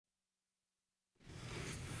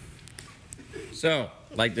So,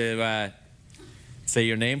 like to say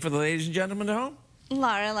your name for the ladies and gentlemen at home?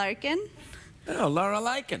 Laura Larkin. Oh, Laura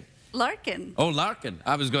Larkin. Larkin. Oh, Larkin.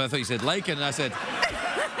 I thought you said Larkin, and I said,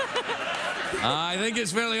 I think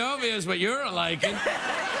it's fairly obvious, but you're a Larkin.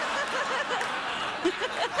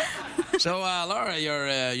 So, Laura,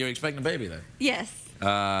 you're expecting a baby then? Yes.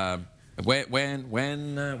 When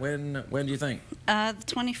do you think? The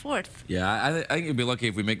 24th. Yeah, I think you'll be lucky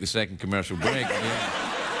if we make the second commercial break.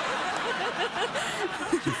 Yeah.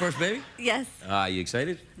 Your first baby? Yes. You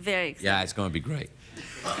excited? Very excited. Yeah, it's going to be great.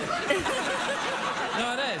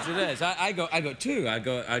 No, it is. I got two. I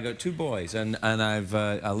got two boys, and I've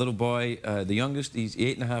a little boy. The youngest, he's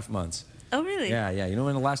 8.5 months. Oh, really? Yeah. You know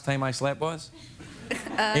when the last time I slept was?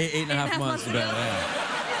 8.5 months ago.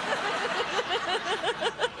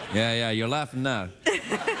 Yeah. You're laughing now.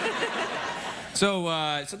 So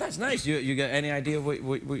that's nice. You got any idea what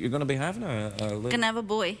you're going to be having? Gonna have a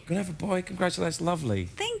boy. Gonna have a boy. Congratulations. That's lovely.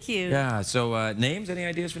 Thank you. Yeah. So names? Any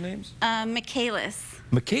ideas for names? Michaelis.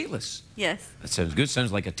 Michaelis. Yes. That sounds good.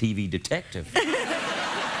 Sounds like a TV detective.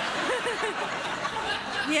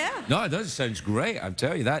 Yeah. No, it does. Sounds great. I'll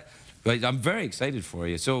tell you that. But I'm very excited for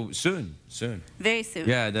you. So soon. Very soon.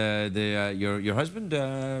 Yeah. Your husband.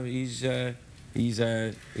 He's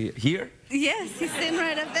here. Yes, he's sitting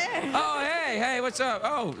right up there. Oh, hey, what's up?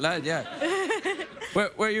 Oh, lad, yeah. Where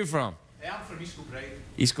are you from? Yeah, I'm from East Kilbride.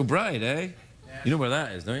 East Kilbride, eh? Yeah. You know where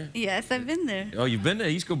that is, don't you? Yes, I've been there. Oh, you've been to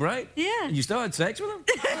East Kilbride? Yeah. And you still had sex with him?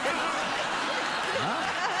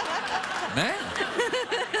 Man.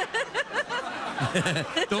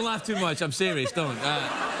 Don't laugh too much. I'm serious. Don't.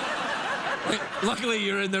 Luckily,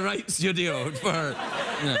 you're in the right studio for.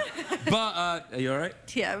 But are you all right?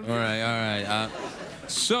 Yeah. All right.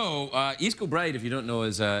 So East Kilbride, if you don't know,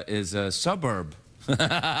 is a suburb of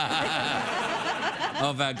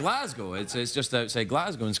Glasgow. It's just outside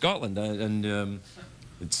Glasgow in Scotland, and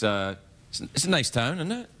it's a nice town,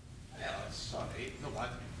 isn't it? Yeah, it's sorry. No what?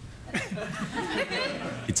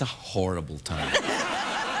 It's a horrible town.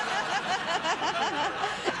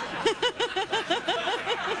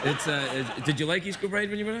 Did you like East Kilbride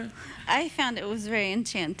when you were there? I found it was very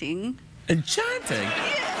enchanting. Enchanting?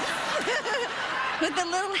 Yes. With the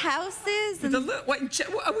little houses. And What,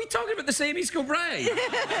 are we talking about the same East Kilbride?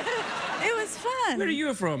 It was fun. Where are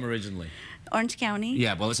you from originally? Orange County.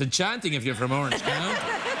 Yeah, well, it's enchanting if you're from Orange County.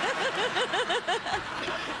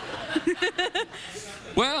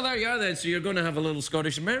 Well, there you are then. So you're going to have a little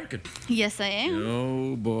Scottish American. Yes, I am.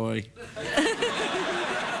 Oh, boy.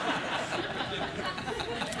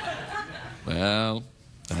 Well,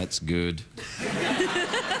 that's good.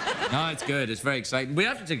 No, it's good. It's very exciting. We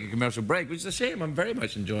have to take a commercial break, which is a shame. I'm very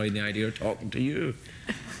much enjoying the idea of talking to you.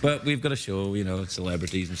 But we've got a show, you know,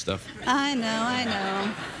 celebrities and stuff. I know. I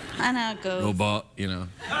know how it goes. Robot, you know.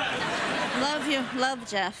 Love you. Love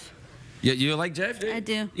Jeff. You like Jeff, do you? I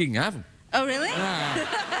do. You can have him. Oh, really?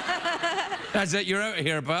 Ah. That's it. You're out of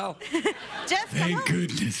here, pal. Jeff, Thank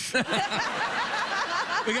goodness.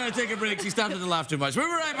 We got to take a break. She started to laugh too much. We'll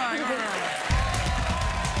be right back.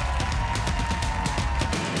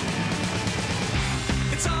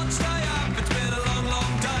 It's hard to stay up, it's been a long,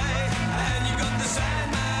 long day, and you've got the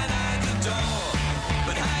Sandman at the door.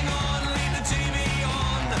 But hang on, leave the TV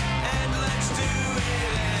on, and let's do it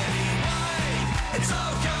anyway. It's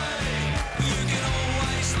okay, you can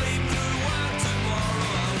always sleep through work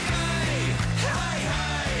tomorrow, okay?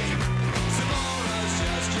 Hey, tomorrow's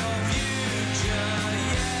just your future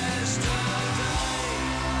yesterday.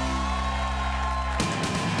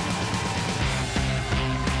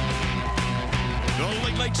 The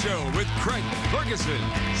Late Late Show with Craig Ferguson,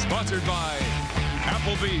 sponsored by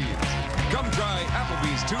Applebee's. Come try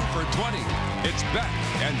Applebee's 2 for $20. It's back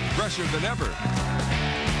and fresher than ever.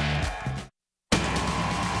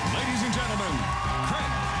 Ladies and gentlemen,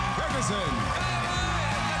 Craig Ferguson.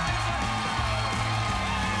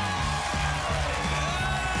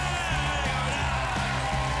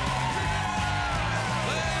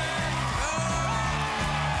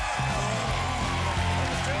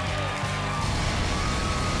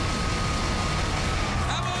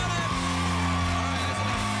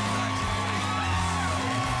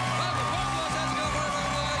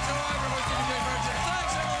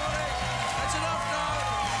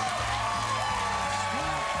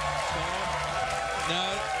 No.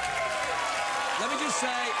 Let me just say,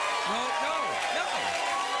 no.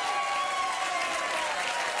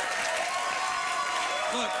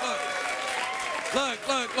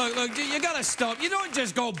 Look, you gotta stop. You don't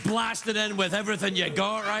just go blasting in with everything you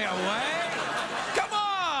got right away. Come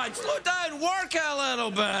on, slow down, work a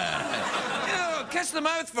little bit. You know, kiss the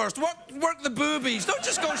mouth first, work the boobies. Don't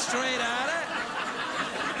just go straight at it.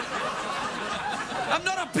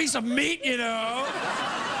 I'm not a piece of meat, you know.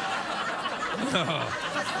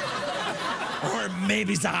 Or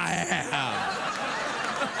maybe I am.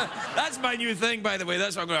 That's my new thing, by the way.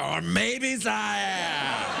 That's what I'm going, or maybe I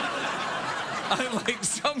am. I'm like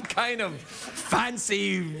some kind of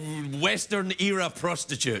fancy Western era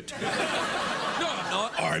prostitute. No, I'm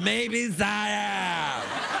not. Or maybe I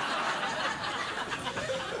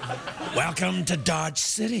am. Welcome to Dodge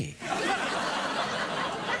City.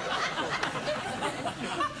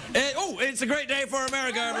 It's a great day for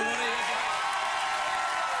America, everybody.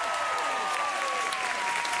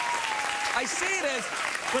 I say this,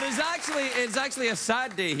 but it's actually a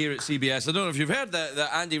sad day here at CBS. I don't know if you've heard that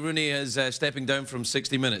Andy Rooney is stepping down from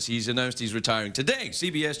 60 Minutes. He's announced he's retiring today.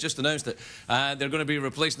 CBS just announced it. They're going to be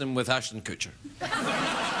replacing him with Ashton Kutcher.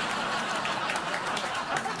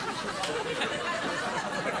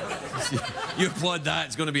 You applaud that,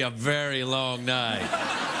 it's going to be a very long night.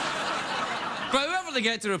 But whoever they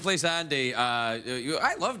get to replace Andy,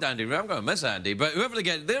 I loved Andy, I'm going to miss Andy, but whoever they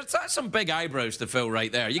get, that's some big eyebrows to fill right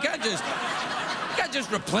there. You can't just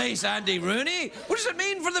replace Andy Rooney. What does it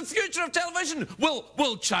mean for the future of television?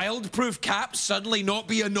 Will child-proof caps suddenly not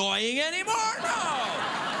be annoying anymore? No!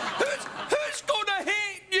 Who's going to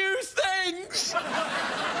hate new things?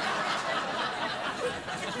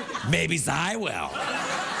 Maybe I will.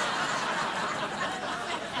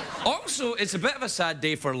 Also, it's a bit of a sad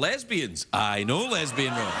day for lesbians. I know,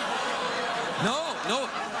 Lesbian Row. No.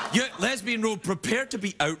 Lesbian Row, prepare to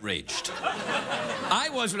be outraged. I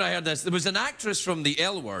was when I heard this. There was an actress from the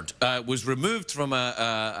L Word, was removed from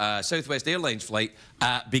a Southwest Airlines flight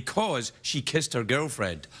because she kissed her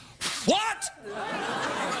girlfriend. What?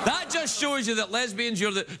 That just shows you that lesbians,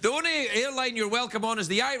 you're the only airline you're welcome on is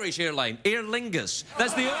the Irish airline, Aer Lingus.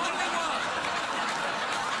 That's the only one.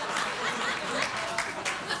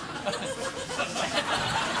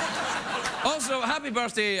 Also, happy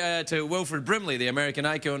birthday to Wilford Brimley, the American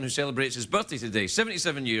icon who celebrates his birthday today.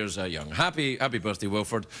 77 years young. Happy birthday,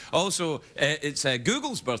 Wilford. Also, it's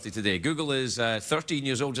Google's birthday today. Google is 13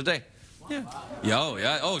 years old today. Yeah.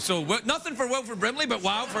 Yeah. Oh, so nothing for Wilford Brimley, but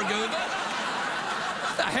wow for Google?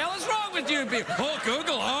 What the hell is wrong with you people? Oh,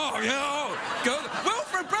 Google. Oh, yeah. Google.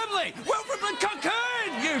 Wilford Brimley. Wilford Brimley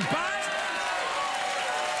Cocoon, you bastard.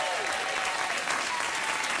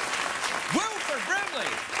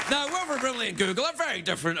 Now, Wilford Brimley and Google are very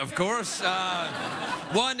different, of course.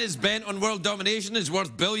 One is bent on world domination, is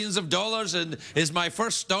worth billions of dollars, and is my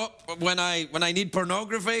first stop when I need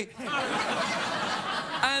pornography.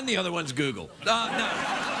 And the other one's Google. Now,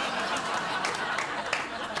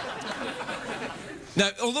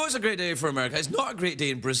 although it's a great day for America, it's not a great day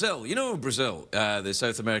in Brazil. You know Brazil, the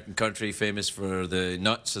South American country famous for the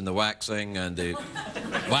nuts and the waxing and the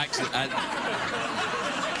waxing.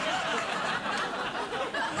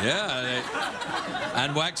 Yeah,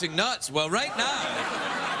 and waxing nuts. Well, right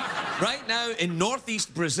now in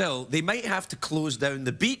northeast Brazil, they might have to close down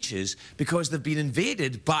the beaches because they've been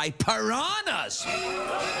invaded by piranhas.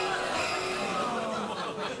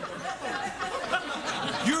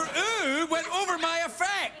 Your ooh went over my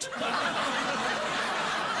effect.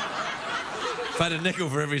 If I had a nickel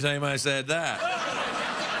for every time I said that.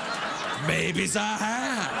 Maybe I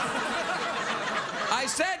have. I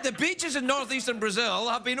said the beaches in northeastern Brazil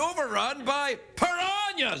have been overrun by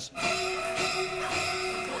piranhas.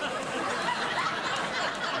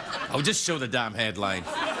 I'll just show the damn headline.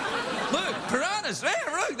 Look, piranhas, there,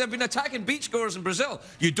 look, they've been attacking beachgoers in Brazil.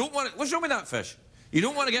 You don't want to, well, show me that fish. You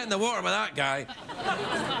don't want to get in the water with that guy.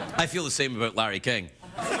 I feel the same about Larry King.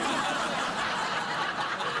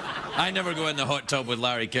 I never go in the hot tub with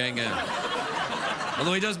Larry King,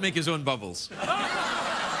 although he does make his own bubbles.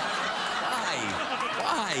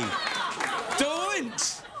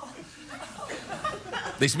 Don't!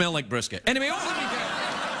 They smell like brisket. Anyway, over the weekend...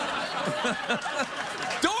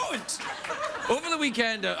 Don't! Over the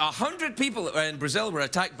weekend, 100 people in Brazil were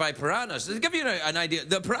attacked by piranhas. To give you an idea,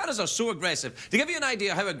 the piranhas are so aggressive. To give you an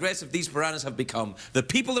idea how aggressive these piranhas have become, the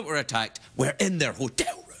people that were attacked were in their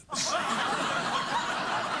hotel rooms.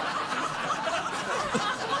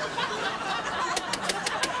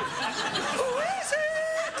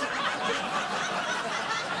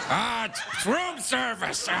 Room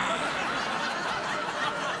service. Are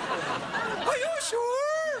you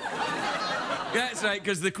sure? Yeah, that's right,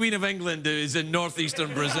 because the Queen of England is in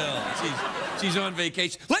northeastern Brazil. She's on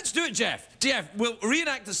vacation. Let's do it, Jeff. Jeff, we'll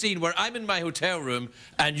reenact the scene where I'm in my hotel room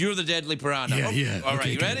and you're the deadly piranha. Yeah. All right,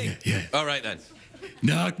 okay, you ready? Yeah. All right, then.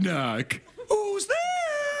 Knock, knock. Who's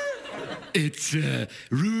there? It's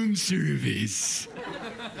room service.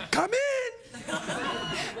 Come in.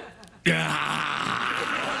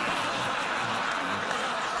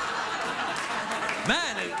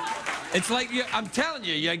 Man, it's like, I'm telling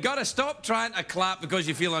you, you gotta stop trying to clap because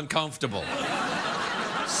you feel uncomfortable.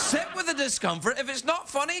 Sit with the discomfort. If it's not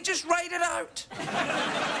funny, just write it out.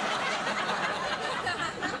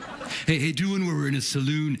 Hey, do one where we're in a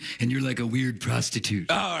saloon and you're like a weird prostitute.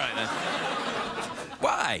 All right, then.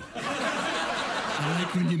 Why? I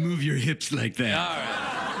like when you move your hips like that.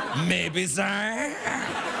 All right. Maybe, sir.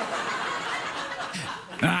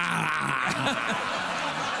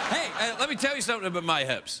 Hey, let me tell you something about my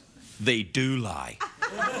hips. They do lie.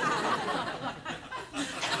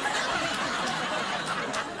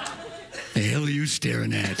 The hell are you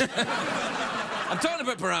staring at? I'm talking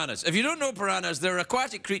about piranhas. If you don't know piranhas, they're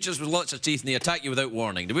aquatic creatures with lots of teeth and they attack you without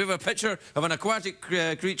warning. Do we have a picture of an aquatic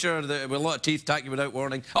creature with a lot of teeth attack you without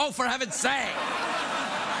warning? Oh, for heaven's sake!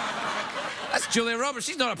 That's Julia Roberts.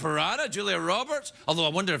 She's not a piranha, Julia Roberts. Although I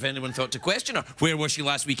wonder if anyone thought to question her. Where was she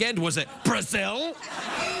last weekend? Was it Brazil?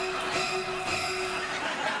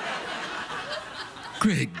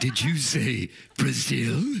 Greg, did you say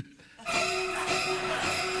Brazil?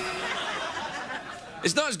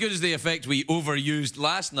 It's not as good as the effect we overused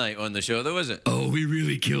last night on the show, though, is it? Oh, we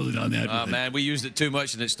really killed it on that one. Oh, man, we used it too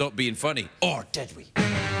much and it stopped being funny. Or did we?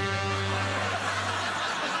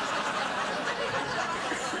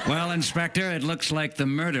 Well, Inspector, it looks like the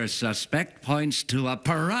murder suspect points to a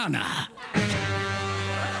piranha.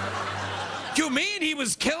 You mean he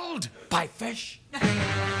was killed by fish?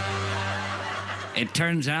 It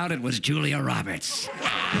turns out it was Julia Roberts.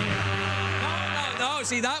 No,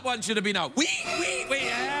 see, that one should have been a wee,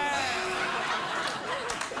 yeah.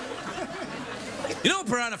 You know,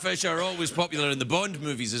 piranha fish are always popular in the Bond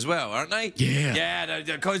movies as well, aren't they? Yeah. Yeah,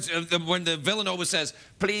 because when the villain always says,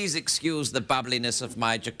 "Please excuse the bubbliness of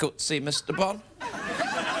my jacuzzi, Mr. Bond."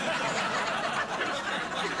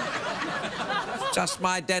 Just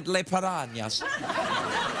my deadly piranhas.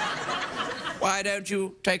 Why don't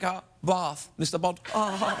you take a bath, Mr. Bond?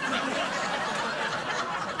 Oh.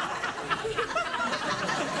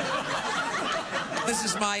 This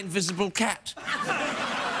is my invisible cat.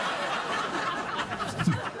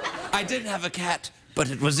 I did have a cat, but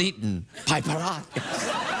it was eaten by piranhas.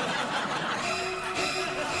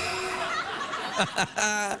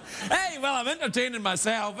 Hey, well, I'm entertaining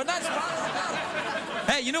myself, and that's fine.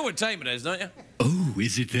 Hey, you know what time it is, don't you? Oh,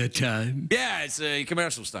 is it that time? Yeah, it's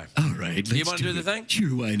commercials time. All right, let's You want to do the thing?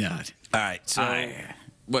 Sure, why not? All right, so...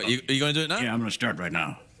 What, you going to do it now? Yeah, I'm going to start right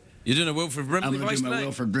now. You're doing a Wilfred Brimley I'm going voice to do my tonight?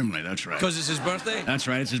 Wilfred Brimley, that's right. Because it's his birthday? That's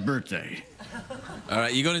right, it's his birthday. All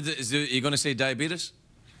right, you going to say diabetes?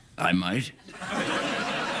 I might. Well,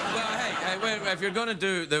 hey, wait, if you're going to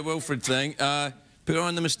do the Wilfred thing, put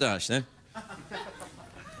on the moustache, then.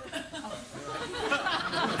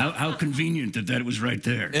 How convenient that was right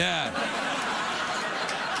there. Yeah.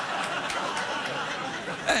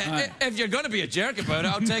 Hey, if you're going to be a jerk about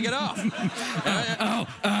it, I'll take it off.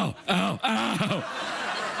 Ow.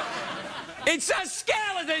 It's a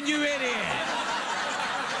skeleton, you idiot!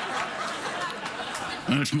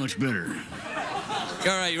 That's much better. All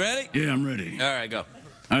right, you ready? Yeah, I'm ready. All right, go.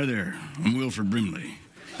 Hi there, I'm Wilfred Brimley.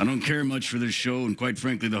 I don't care much for this show, and quite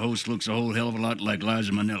frankly, the host looks a whole hell of a lot like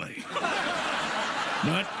Liza Minnelli.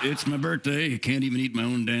 But it's my birthday. I can't even eat my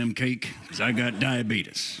own damn cake, because I got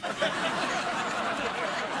diabetes. Is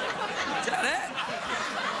that it?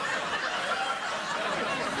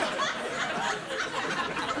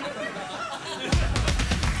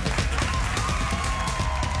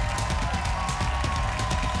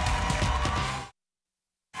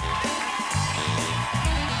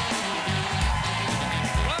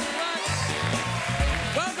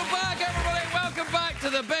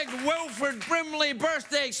 The big Wilfred Brimley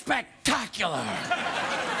birthday spectacular.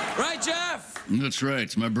 Right, Jeff? That's right.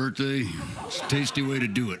 It's my birthday. It's a tasty way to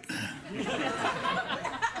do it.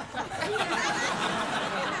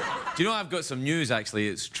 Do you know, I've got some news, actually.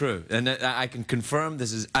 It's true. And I can confirm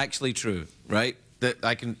this is actually true, right?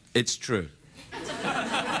 It's true.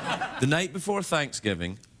 The night before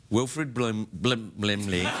Thanksgiving, Wilfred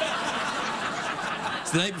Brimley...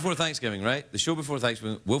 The night before Thanksgiving, right? The show before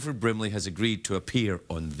Thanksgiving, Wilfred Brimley has agreed to appear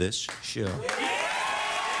on this show.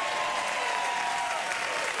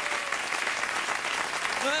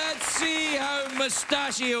 Let's see how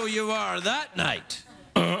mustachio you are that night.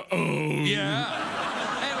 Uh-oh. Yeah.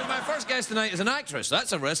 Hey, well, my first guest tonight is an actress.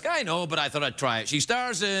 That's a risk, I know, but I thought I'd try it. She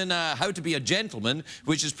stars in How to Be a Gentleman,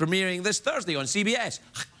 which is premiering this Thursday on CBS.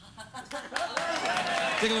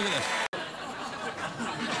 Take a look at this.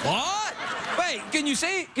 What? Wait, can you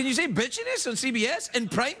say bitchiness on CBS in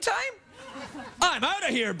prime time? I'm out of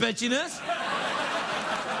here, bitchiness.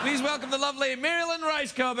 Please welcome the lovely Lynn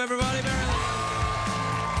Rajskub, everybody.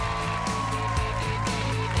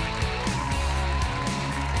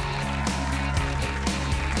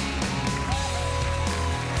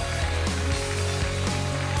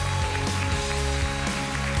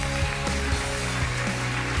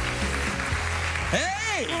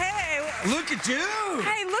 Hey! Hey! Look at you!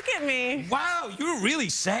 Hey, look at me! Wow, you're really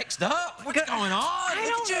sexed up. What's going on? I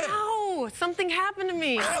Look don't at you. know. Something happened to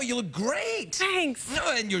me. Wow, you look great. Thanks.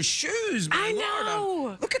 No, and your shoes, my I Lord.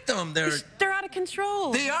 know. Look at them. They're out of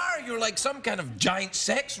control. They are. You're like some kind of giant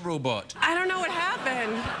sex robot. I don't know what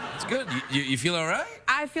happened. It's good. You feel all right?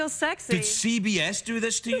 I feel sexy. Did CBS do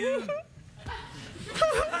this to you?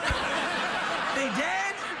 They did?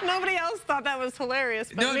 Nobody else thought that was hilarious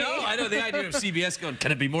but No, me. no, I know the idea of CBS going,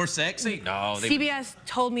 can it be more sexy? No. CBS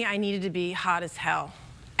told me I needed to be hot as hell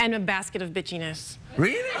and a basket of bitchiness.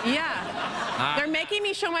 Really? Yeah. They're making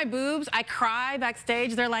me show my boobs. I cry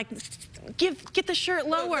backstage. They're like, get the shirt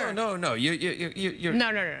lower. No. You're...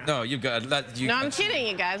 No. No, you've got... No, I'm kidding,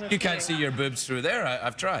 you guys. You can't see your boobs through there.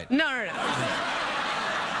 I've tried. No.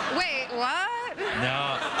 Wait, what?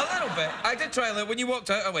 No, a little bit. I did try a little. When you walked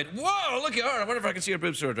out, I went, whoa, look at her. I wonder if I can see her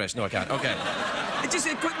boobs through her dress. No, I can't. Okay.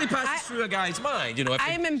 It quickly passes through a guy's mind, you know. I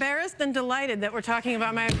am embarrassed and delighted that we're talking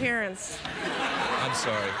about my appearance. I'm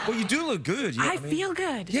sorry. Well, you do look good. You know I what I mean? feel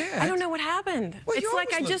good. Yeah. I don't know what happened. Well, it's you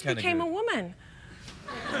like I always just look kinda became good. a woman.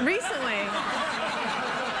 Recently.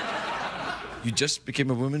 You just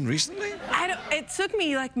became a woman recently? It took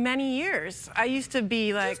me like many years. I used to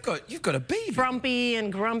be like You've got a baby. frumpy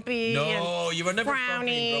and grumpy. No, and you were never frumpy and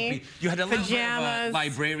frowny. grumpy. You had a little bit of a pajamas.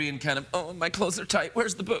 librarian kind of, oh, my clothes are tight,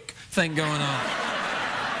 where's the book thing going on?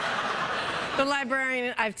 The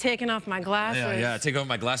librarian, I've taken off my glasses. Yeah, I take off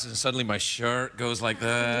my glasses and suddenly my shirt goes like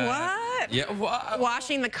that. What? Yeah, what?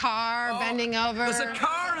 Washing the car, bending over. There's a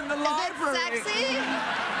car in the library. Sexy?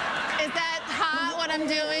 Is that hot, what I'm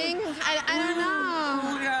doing? I don't know.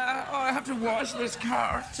 Oh, yeah. Oh, I have to wash this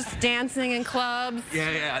car. Just dancing in clubs.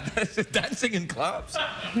 Yeah. Dancing in clubs?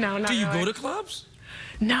 No, not Do you really. go to clubs?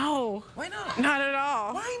 No. Why not? Not at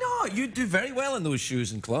all. Why not? You do very well in those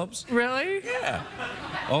shoes and clubs. Really? Yeah.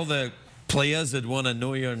 All the players that want to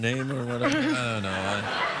know your name or whatever. I don't know.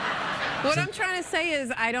 What I'm trying to say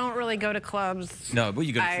is I don't really go to clubs. No, well,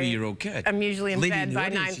 you got a 3-year-old kid. I'm usually in Lady bed in the by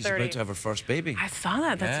audience, she's about 9:30. to have her first baby. I saw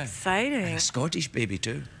that. That's Yeah. exciting. And a Scottish baby,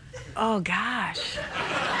 too. Oh, gosh.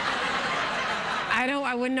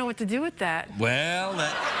 I wouldn't know what to do with that. Well,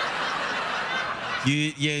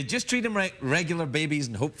 you just treat them like regular babies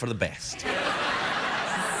and hope for the best.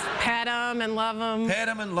 Pet them and love them. Pet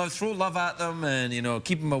them and throw love at them and, you know,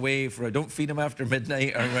 keep them away don't feed them after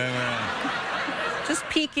midnight or whatever. Just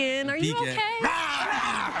peek in. Are you Peek in. okay?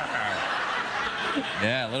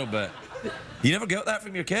 Yeah, a little bit. You never get that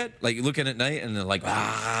from your kid? Like, you look in at night and they're like,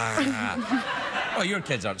 Oh, your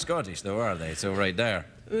kids aren't Scottish, though, are they? So right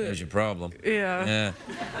there's your problem. Yeah. Yeah.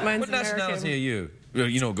 Mine's What nationality are you? Well,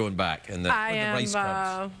 you know, going back in the rice I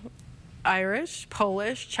clubs. am Irish,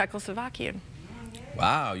 Polish, Czechoslovakian.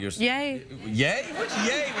 Wow, you're... Yay. Yay? What's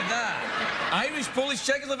yay with that? Irish, Polish,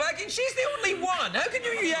 Czechoslovakian? She's the only one. How can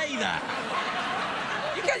you yay that?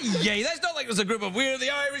 You can't yay. That's not like there's a group of we're the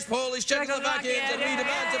Irish, Polish, Czechoslovakians and we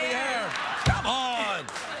demand to be heard. Come on.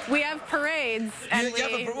 We have parades, and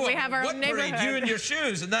we have our what own neighborhood. parade? You and your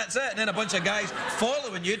shoes, and that's it. And then a bunch of guys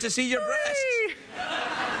following you to see your breasts.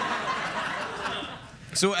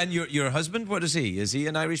 So, and your husband, what is he? Is he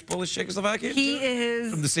an Irish, Polish, Czechoslovakian? He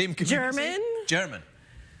is from the same community? German. German.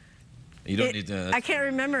 You don't need to... I can't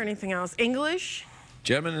remember anything else. English.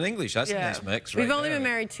 German and English, that's a nice mix, right? We've only there. been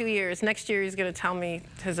married 2 years. Next year he's going to tell me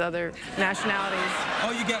his other nationalities. Oh,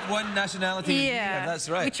 you get one nationality? Yeah, that's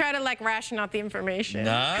right. We try to like ration out the information.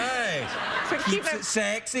 Nice. Keeps it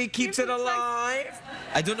sexy, keeps it alive.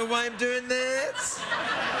 I don't know why I'm doing this.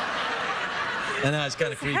 I know, it's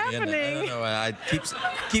kind of creepy, isn't it? I don't know.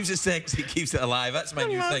 Keeps it sexy, keeps it alive. That's my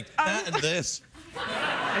new thing. That and this.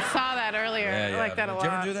 I saw that earlier. Yeah, I like that a lot.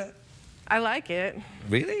 Did you ever do that? I like it.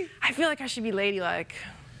 Really? I feel like I should be ladylike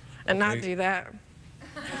and not do that.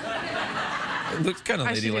 It looks kind of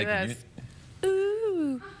I should do ladylike. this.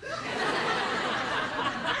 Ooh.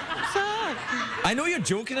 I know you're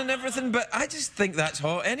joking and everything, but I just think that's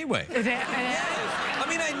hot anyway. It is. I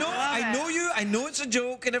mean, I know you, I know it's a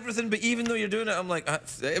joke and everything, but even though you're doing it, I'm like,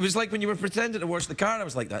 it was like when you were pretending to wash the car, I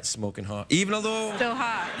was like, that's smoking hot. Even although... Still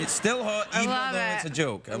hot. It's still hot, even love though it. it's a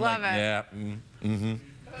joke. I'm Love like, it.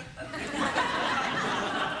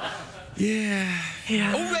 yeah,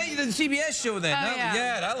 Yeah. Oh, wait, the CBS show then. Oh,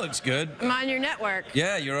 yeah. That looks good. I'm on your network.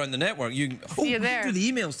 Yeah, you're on the network. You See you there. do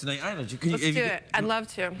the emails tonight, aren't you? Let's do it. I'd love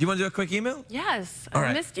to. Do you want to do a quick email? Yes. All I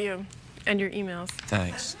right. missed you and your emails.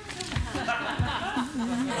 Thanks.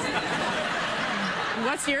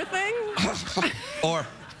 What's your thing? Or.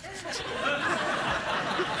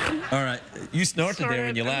 All right. You snorted there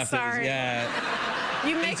when you I'm laughed. sorry. Yeah.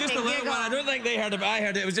 You make It's just me a little giggle. one. I don't think they heard it, but I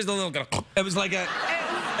heard it. It was just a little. It was like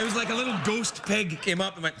a little ghost pig came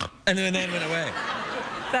up and went, and then went away.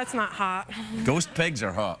 That's not hot. Ghost pigs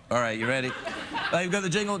are hot. All right, you ready? You've got the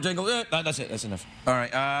jingle. That's it. That's enough. All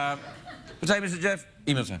right. What time is it, Jeff?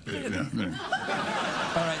 Email time.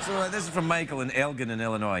 All right, so this is from Michael in Elgin in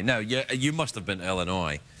Illinois. Now, you must have been to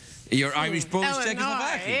Illinois. You're Irish, Polish,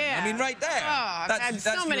 Czechoslovakian. Yeah. I mean, right there. Oh, I've had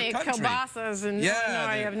so many kielbasas in Illinois,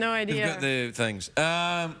 I have no idea. You've got the things.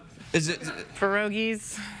 Is it...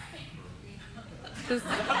 Pierogies.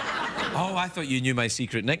 Oh, I thought you knew my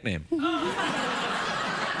secret nickname.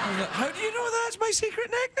 How do you know that's my secret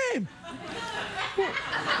nickname?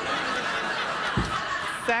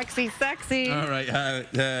 Sexy, sexy. All right,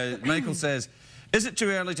 Michael says, is it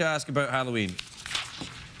too early to ask about Halloween?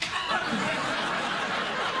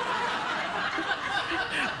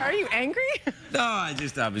 Are you angry? No, I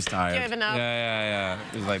was tired. Giving up. Yeah.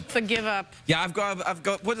 It was like... So give up. Yeah, I've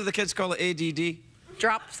got, what do the kids call it, ADD?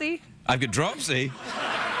 Dropsy? I've got dropsy.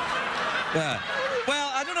 Yeah.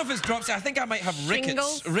 Well, I don't know if it's dropsy. I think I might have rickets.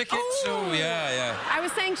 Shingles? Rickets, oh. So yeah. I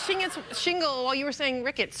was saying shingle while you were saying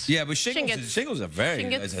rickets. Yeah, but shingles are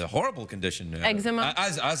it's a horrible condition. Eczema.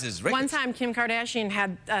 As is rickets. One time, Kim Kardashian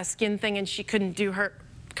had a skin thing and she couldn't do her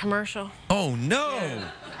commercial. Oh, no. Yeah.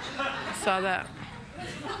 I saw that.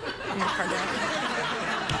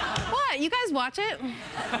 What? You guys watch it?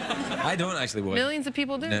 I don't actually watch it. Millions of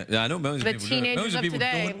people do. Yeah, I know millions of people do. Millions of people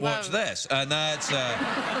today don't watch this, and that's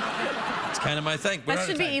it's kind of my thing. That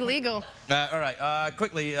should be illegal. All right,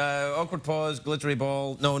 quickly, awkward pause, glittery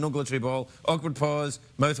ball. No glittery ball. Awkward pause,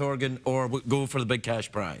 mouth organ, or go for the big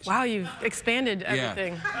cash prize. Wow, you've expanded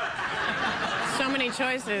everything. Yeah. So many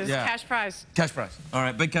choices. Yeah. Cash prize. Cash prize. All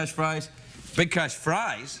right, big cash prize. Big cash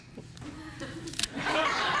fries.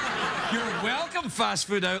 You're welcome, fast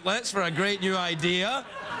food outlets, for a great new idea.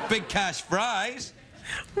 Big cash fries.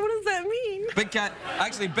 What does that mean?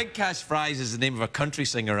 Actually, Big Cash Fries is the name of a country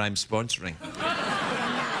singer I'm sponsoring.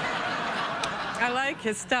 I like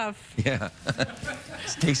his stuff. Yeah.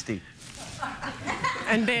 It's tasty.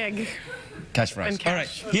 And big. Cash fries. And cash. All right,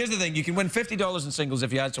 here's the thing. You can win $50 in singles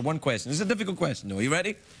if you answer one question. This is a difficult question, though. Are you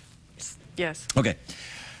ready? Yes. Okay.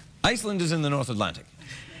 Iceland is in the North Atlantic.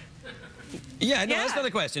 Yeah, no, that's not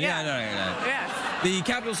a question. Yeah, no. Yes. The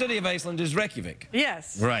capital city of Iceland is Reykjavik.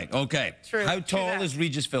 Yes. Right, okay. True. How tall is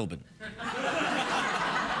Regis Philbin?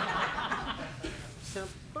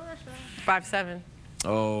 5'7".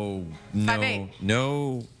 Oh, no. 5'8".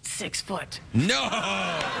 No. 6 foot. No!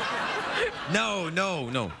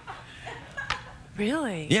 No.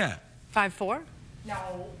 Really? Yeah. 5'4"?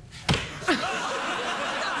 No.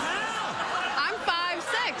 I'm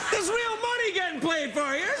 5'6". There's real money getting played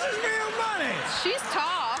for you. This is real money. She's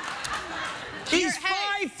tall. He's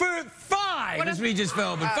 5'5". What Is if- Regis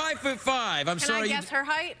Philbin? 5'5". I'm sorry. Can I guess her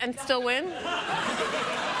height and still win?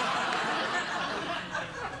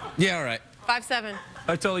 Yeah, all right. 5'7".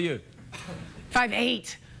 How tall are you?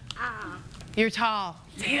 5'8". You're tall.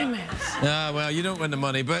 Damn it. Ah, well, you don't win the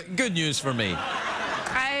money, but good news for me.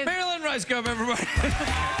 Lynn Rajskub, everybody.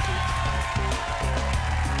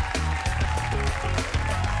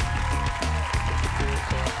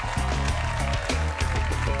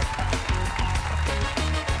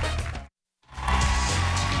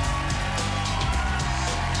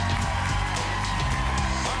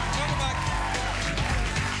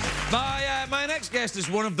 My next guest is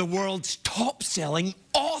one of the world's top-selling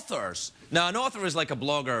authors. Now, an author is like a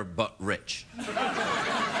blogger, but rich.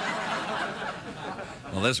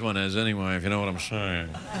 Well, this one is anyway, if you know what I'm saying.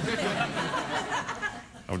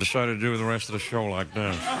 I've decided to do the rest of the show like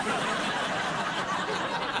this.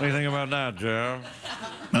 What do you think about that, Jeff?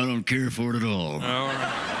 I don't care for it at all. No.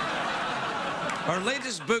 Her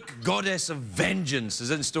latest book, Goddess of Vengeance,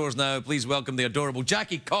 is in stores now. Please welcome the adorable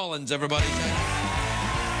Jackie Collins, everybody.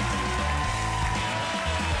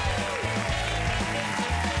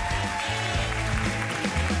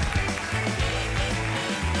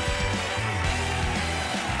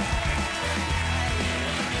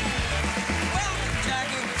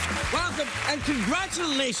 And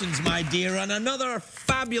congratulations, my dear, on another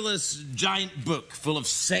fabulous giant book full of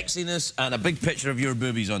sexiness and a big picture of your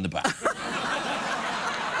boobies on the back.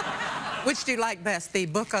 Which do you like best, the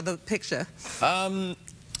book or the picture? I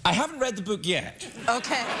haven't read the book yet.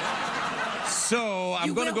 Okay. So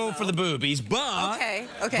I'm going to go for the boobies, but... Okay.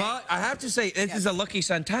 But I have to say, it is a Lucky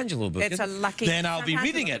Santangelo book. It's a Lucky Then I'll be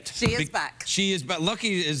reading it. She is back. She is back.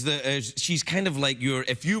 Lucky is she's kind of like your...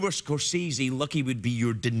 If you were Scorsese, Lucky would be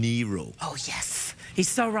your De Niro. Oh, yes. He's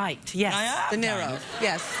so right. Yes. I am De Niro. kind of.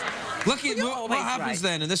 Yes. Lucky, Well, you're what always happens right.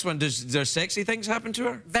 then in this one? Does there sexy things happen to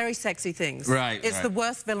her? Very sexy things. Right, It's right. the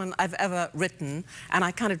worst villain I've ever written, and I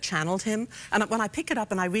kind of channeled him. And when I pick it up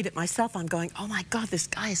and I read it myself, I'm going, oh my God, this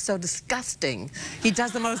guy is so disgusting. He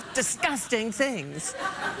does the most disgusting things.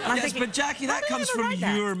 And I'm Yes, thinking, but Jackie, how that did I comes ever from write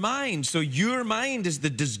that? your mind. So your mind is the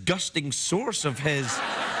disgusting source of his.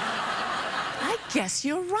 I guess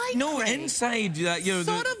you're right, No, Craig. inside that, you know.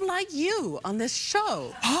 Sort of like you on this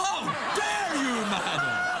show. How dare you,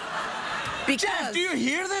 madam? Because Jeff, do you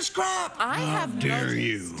hear this crap? I have Dare noticed.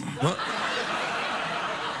 you? What?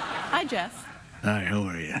 Hi, Jeff. Hi, how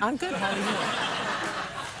are you? I'm good. How are you?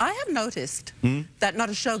 I have noticed that not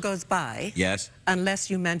a show goes by Yes. unless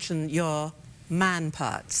you mention your man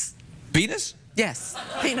parts. Penis? Yes,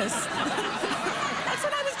 penis. That's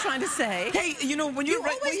what I was trying to say. Hey, you know, when you're You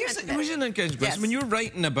writing... always Here's mention an encouragement. Yes. When you're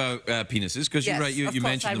writing about penises, because Yes, you write, you of course,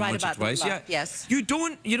 mention I them write once or about them twice. a lot, Yeah. yes. You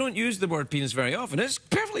don't use the word penis very often. It's a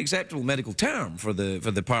perfectly acceptable medical term for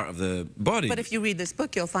the part of the body. But if you read this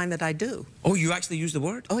book, you'll find that I do. Oh, you actually use the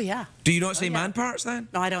word? Oh, yeah. Do you not say yeah. man parts then?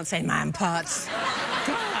 No, I don't say man parts.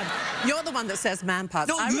 God, you're the one that says man parts.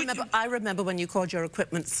 No, I remember when you called your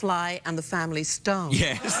equipment Sly and the Family Stone.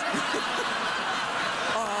 Yes.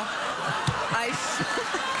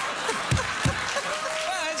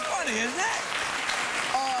 Well, it's funny, isn't it?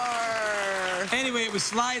 Anyway, it was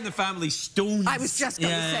Sly and the Family Stones. I was just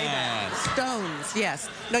going to say that. Stones, yes.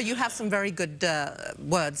 No, you have some very good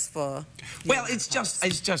words for... Well, it's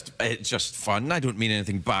just fun. I don't mean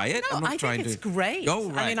anything by it. No, I'm not I trying think it's to... great. Oh,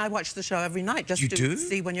 right. I mean, I watch the show every night just You to do?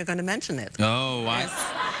 see when you're going to mention it. Oh, Yes.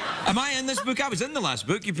 Am I in this book? I was in the last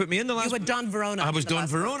book. You put me in the last You were book. Don Verona. I was in the Don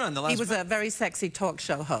last book. Verona in the last He was book. a very sexy talk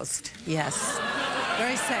show host. Yes.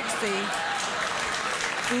 Very sexy.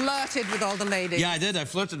 Flirted with all the ladies. Yeah, I did. I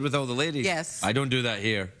flirted with all the ladies. Yes. I don't do that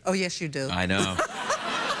here. Oh, yes, you do. I know.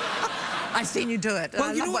 I've seen you do it. Well,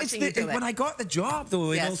 I you love know, watching you do it. when I got the job,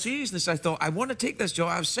 though, in Yes. all seriousness, I thought, I want to take this job.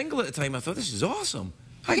 I was single at the time. I thought, this is awesome.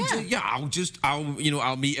 I'll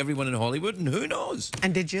meet everyone in Hollywood, and who knows?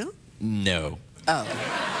 And did you? No. Oh.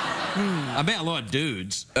 I met a lot of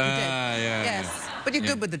dudes. You did. Yeah. Yes. But you're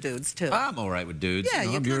good with the dudes, too. I'm all right with dudes. Yeah, you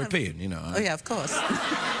know, you're I'm kind of- European, you know. Oh, yeah, of course.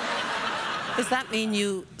 Does that mean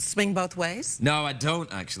you swing both ways? No, I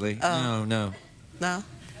don't, actually. Oh. No. No?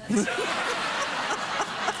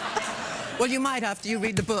 Well, you might after you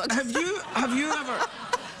read the book. Have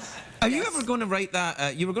you ever going to write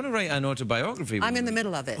that? You were going to write an autobiography. I'm in the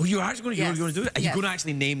middle of it. Oh, you're actually going to, Yes. you're going to do it? Are you Yes. going to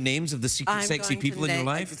actually name names of the secret I'm sexy going to people in your name-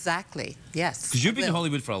 life? Exactly, yes. Because you've been I in will.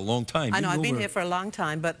 Hollywood for a long time. I know, You I've been where- here for a long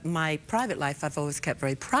time, but my private life I've always kept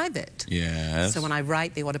very private. Yes. So when I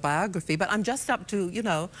write the autobiography, but I'm just up to, you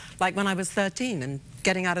know, like when I was 13 and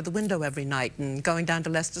getting out of the window every night and going down to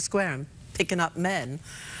Leicester Square and picking up men.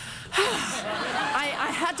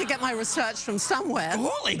 I had to get my research from somewhere.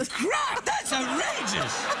 Holy crap, that's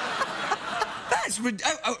outrageous. That's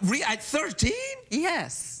at 13?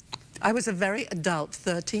 Yes. I was a very adult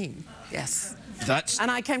 13, yes. That's... And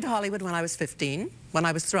I came to Hollywood when I was 15, when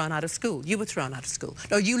I was thrown out of school. You were thrown out of school.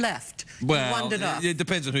 No, you left. Well, you wandered off. it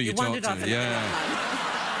depends on who you talk wandered off to, in the yeah. middle of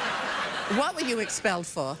the night. What were you expelled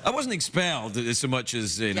for? I wasn't expelled so much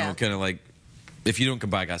as, you know, Yeah. kind of like, if you don't come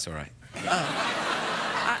back, that's all right.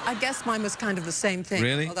 I guess mine was kind of the same thing.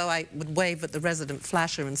 Really? Although I would wave at the resident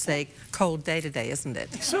flasher and say, cold day today, isn't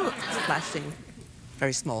it? So, It's flashing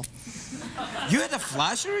very small. you had a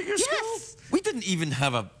flasher at your school? Yes. We didn't even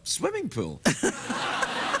have a swimming pool.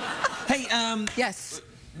 Hey, Yes,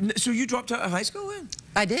 so you dropped out of high school then?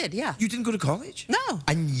 I did, yeah. You didn't go to college? No.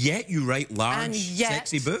 And yet you write large, And yet,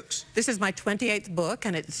 sexy books? This is my 28th book,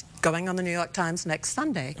 and it's going on the New York Times next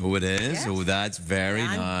Sunday. Oh, it is? Yes. Oh, that's very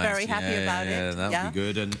nice. I'm very happy about Yeah, it. that'll be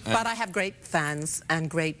good. And, But I have great fans and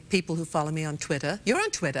great people who follow me on Twitter. You're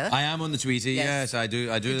on Twitter. I am on the Tweety, Yes. yes, I do.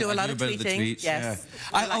 You do a lot of bit the tweeting, tweets, yes.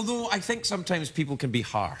 yeah. Although I think sometimes people can be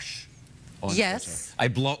harsh on Yes. Twitter. I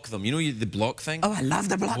block them. You know the block thing? Oh, I love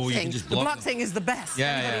the block Oh, you thing. can just The block block them. thing is the best. Yeah,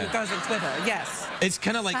 Anybody yeah. who goes on Twitter, yes. It's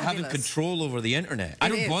kind of like having Fabulous. control over the internet. I It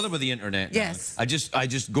don't is. bother with the internet now. Yes. I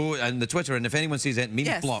just go on the Twitter, and if anyone says it, means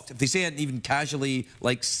Yes. blocked. If they say it even casually,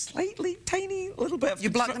 like slightly tiny little bit of... You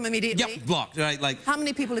block them immediately? Yep, blocked. Right, like... How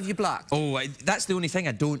many people have you blocked? Oh, that's the only thing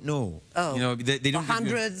I don't know. Oh. You know, they don't... give me-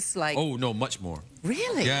 Hundreds, like... Oh, no, much more.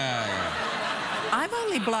 Really? Yeah. I've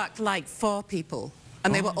only blocked like 4 people,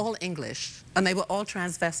 and they were all English, and they were all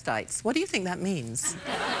transvestites. What do you think that means?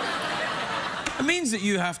 It means that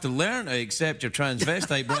you have to learn to accept your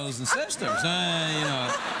transvestite brothers and sisters. You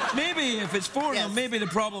know, maybe if it's for them, maybe the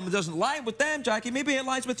problem doesn't lie with them, Jackie. Maybe it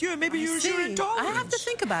lies with you. Maybe you're intolerant. I have to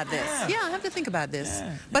think about this. Yeah, I have to think about this.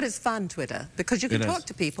 But it's fun, Twitter, because you can talk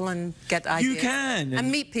to people and get ideas. You can.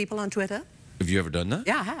 And meet people on Twitter. Have you ever done that?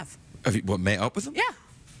 Yeah, I have. Have you, met up with them? Yeah.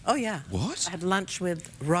 Oh, yeah. What? I had lunch with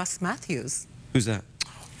Ross Matthews. Who's that?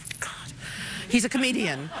 God. He's a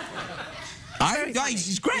comedian.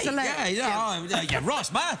 He's great. He's yeah,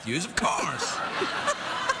 Ross Matthews, of course.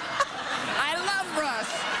 I love Ross.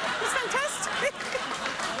 He's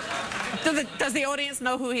fantastic. Does the audience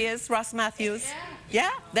know who he is, Ross Matthews?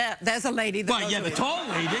 Yeah? There's a lady that knows the tall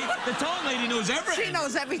lady. The tall lady knows everything. She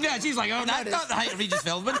knows everything. Yeah, she's like, oh, that's not the height of Regis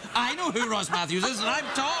Philbin. I know who Ross Matthews is, and I'm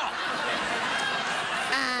tall.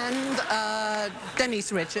 And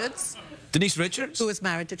Denise Richards. Denise Richards? Who is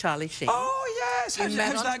married to Charlie Sheen. Oh, yes. How's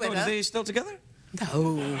that going? Are they still together?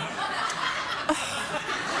 No.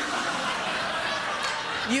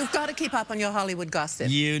 You've got to keep up on your Hollywood gossip.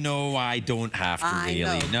 You know I don't have to,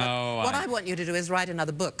 really. No. What I want you to do is write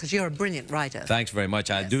another book, because you're a brilliant writer. Thanks very much.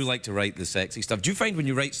 I do like to write the sexy stuff. Do you find when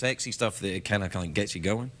you write sexy stuff that it kind of gets you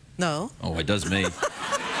going? No. Oh, it does me.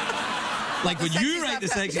 Like when you write the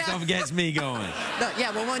sexy stuff, it gets me going. No, yeah,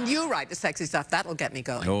 well, when you write the sexy stuff, that'll get me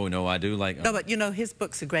going. Oh, no, I do like them. No, but you know, his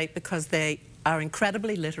books are great because they are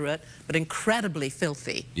incredibly literate, but incredibly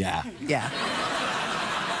filthy. Yeah. Yeah.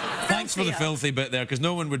 Thanks for the filthy bit there, because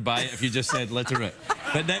no one would buy it if you just said literate.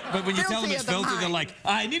 But when you tell them it's filthy, they're like,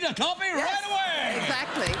 I need a copy right away!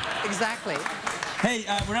 Exactly, exactly. Hey,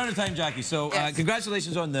 we're out of time, Jackie, so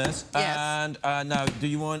congratulations on this. Yes. And now, do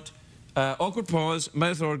you want awkward pause,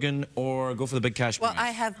 mouth organ, or go for the big cash prize? Well,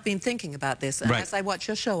 I have been thinking about this, and as I watch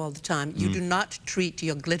your show all the time, you do not treat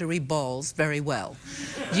your glittery balls very well.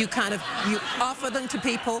 You offer them to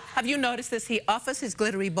people. Have you noticed this? He offers his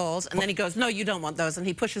glittery balls, and then he goes, no, you don't want those, and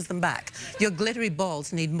he pushes them back. Your glittery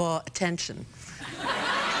balls need more attention.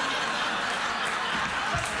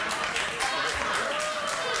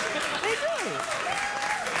 They do.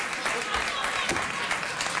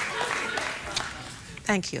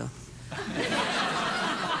 Thank you.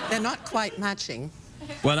 They're not quite matching.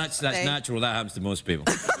 Well, that's natural. That happens to most people.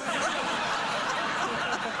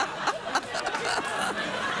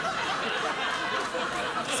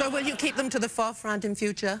 So will you keep them to the forefront in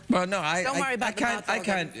future? Well, no, Don't worry about the mouth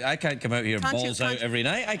organ. I can't come out here balls out every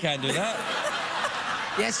night. I can't do that.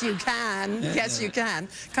 Yes, you can. Yes, you can.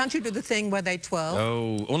 Can't you do the thing where they twirl?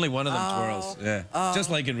 Oh, only one of them twirls. Yeah. Just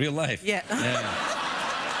like in real life. Yeah.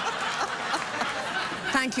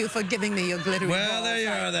 Thank you for giving me your glittery balls. Well, there you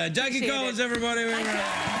are there. Jackie Collins, everybody.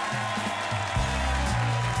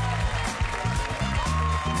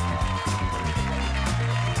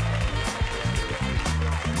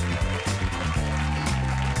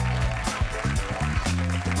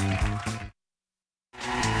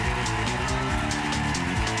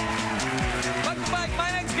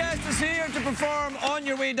 Perform On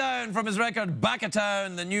Your Way Down from his record Back of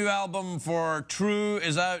Town. The new album for True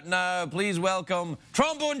is out now. Please welcome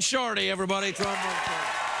Trombone Shorty, everybody. Trombone Shorty.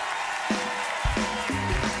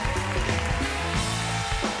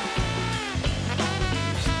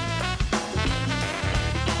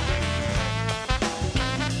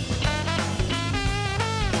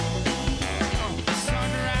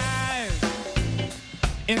 Sunrise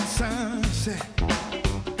in sunset.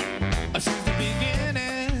 Since the beginning,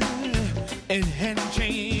 it hadn't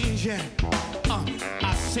changed yet.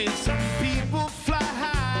 I say some people fly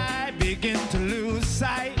high, begin to lose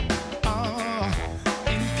sight.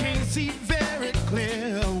 And can't see very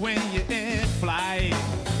clear when you're in flight.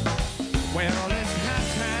 Well, it's high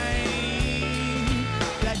time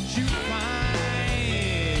that you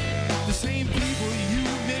find the same people you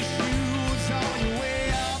misuse on your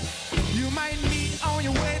way up, you might meet on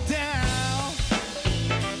your way down.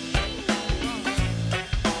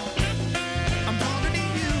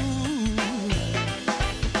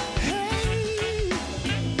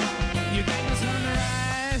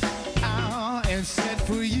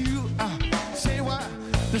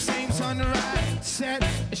 The same sunrise set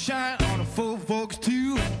shine on the full folks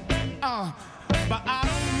too. But I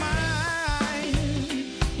don't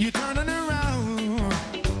mind you turning around.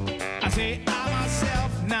 I say I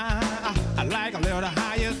myself now, I like a little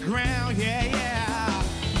higher ground. Yeah, yeah.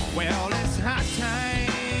 Well, it's high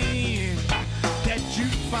time that you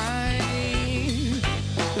find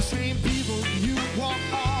the same people you walk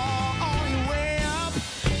on your way up,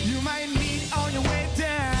 you might meet on your way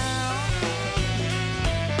down.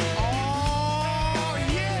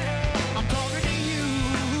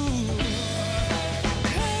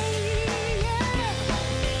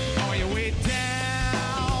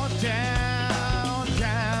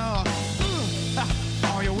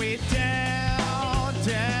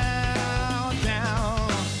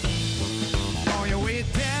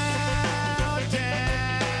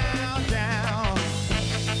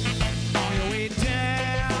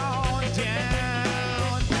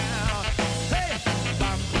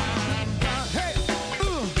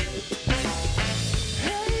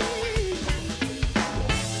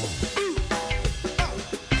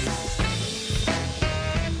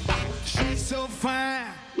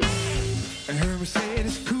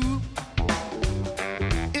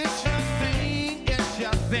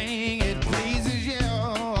 thing, it pleases you.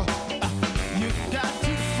 You got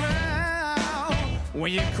to frown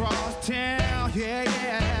when you cross town, yeah,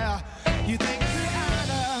 yeah. You think it's an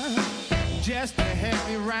honor just to have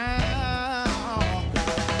me round.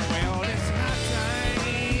 Well, it's high time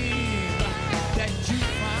that you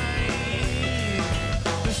find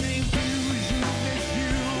the same views you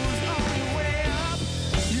misuse on your way up.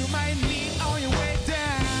 You might need on your way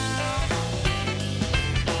down.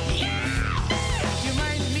 You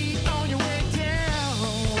might need on your way down.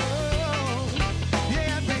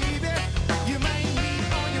 Yeah, baby. You might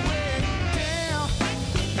need on your way down,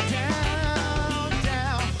 down,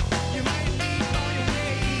 down. You might need on your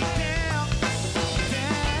way down,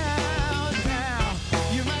 down, down.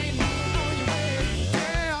 You might need on your way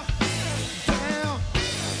down, down,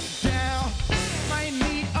 down. Might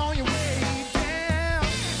need on your way down,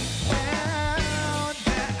 down,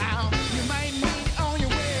 down. You might need on your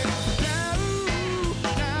way down,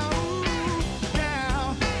 down,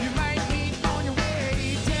 down. You might need on your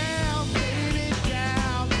way down, baby,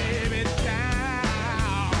 down, baby, down.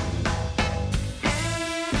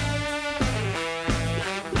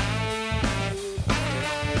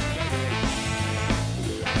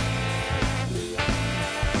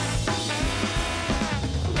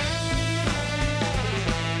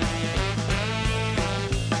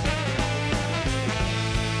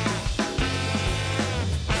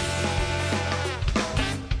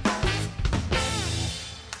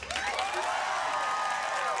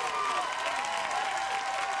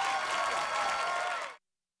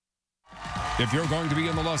 If you're going to be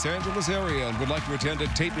in the Los Angeles area and would like to attend a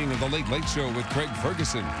taping of The Late Late Show with Craig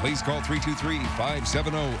Ferguson, please call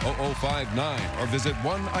 323-570-0059 or visit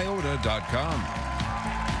oneiota.com.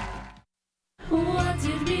 What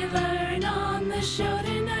did we learn on the show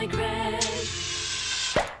tonight, Craig?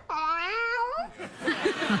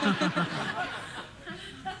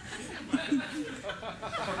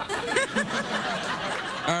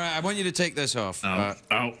 All right, I want you to take this off. Ow.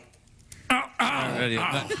 Ow. Ready.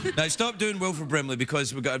 Now, stop doing Wilford Brimley,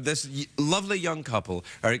 because we've got this lovely young couple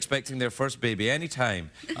are expecting their first baby any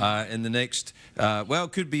time in the next, well,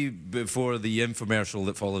 it could be before the infomercial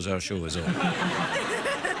that follows our show is on.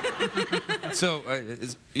 So,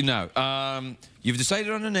 now, you've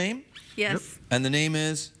decided on a name? Yes. Yep. And the name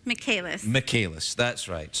is? Michaelis. Michaelis, that's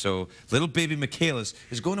right. So, little baby Michaelis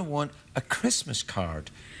is going to want a Christmas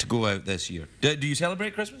card to go out this year. Do you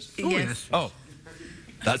celebrate Christmas? Oh, yes. Oh,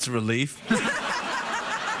 that's a relief.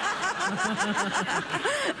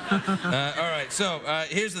 All right, so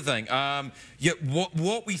here's the thing.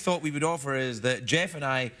 What we thought we would offer is that Jeff and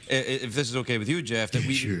I, if this is okay with you, Jeff, that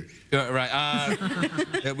we... Sure. Right.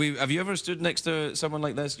 That have you ever stood next to someone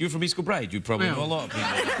like this? You're from East Kilbride. You probably know a lot of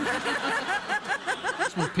people.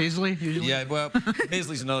 It's with Paisley, usually. Yeah, well,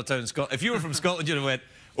 Paisley's another town in Scotland. If you were from Scotland, you'd have went,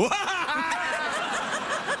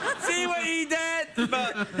 see what he did?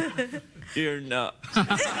 But you're not.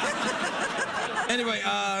 Anyway,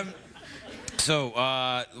 so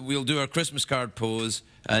we'll do our Christmas card pose,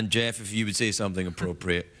 and Jeff, if you would say something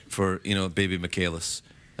appropriate for, you know, baby Michaelis,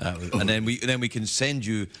 and then we can send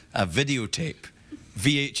you a videotape,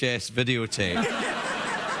 VHS videotape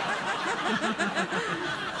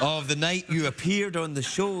of the night you appeared on the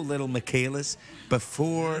show, little Michaelis,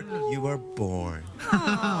 before you were born.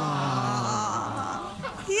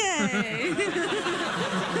 Yay.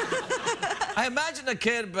 I imagine a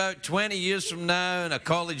kid about 20 years from now in a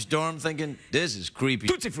college dorm thinking, this is creepy.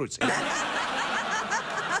 Tootsie Fruits. All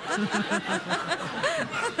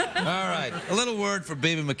right, a little word for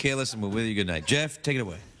baby Michaelis, and we'll wish you good night. Jeff, take it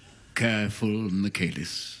away. Careful,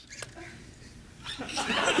 Michaelis. Good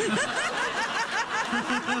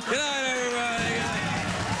night, everybody.